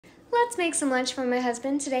Let's make some lunch for my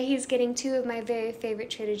husband. Today he's getting two of my very favorite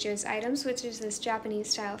Trader Joe's items, which is this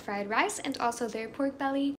Japanese-style fried rice and also their pork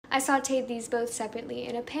belly. I sauteed these both separately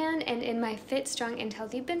in a pan, and in my Fit, Strong, and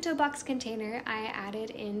Healthy bento box container, I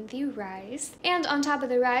added in the rice. And on top of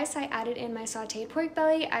the rice, I added in my sauteed pork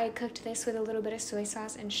belly. I cooked this with a little bit of soy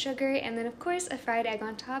sauce and sugar, and then of course a fried egg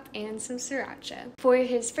on top and some sriracha. For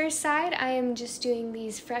his first side, I am just doing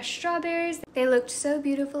these fresh strawberries. They looked so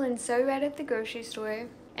beautiful and so red at the grocery store.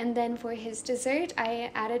 And then for his dessert, I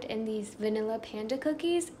added in these vanilla panda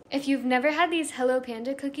cookies. If you've never had these Hello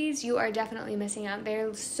Panda cookies, you are definitely missing out.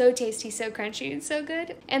 They're so tasty, so crunchy, and so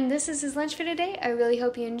good. And this is his lunch for today. I really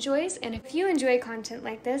hope he enjoys, and if you enjoy content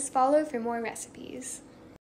like this, follow for more recipes.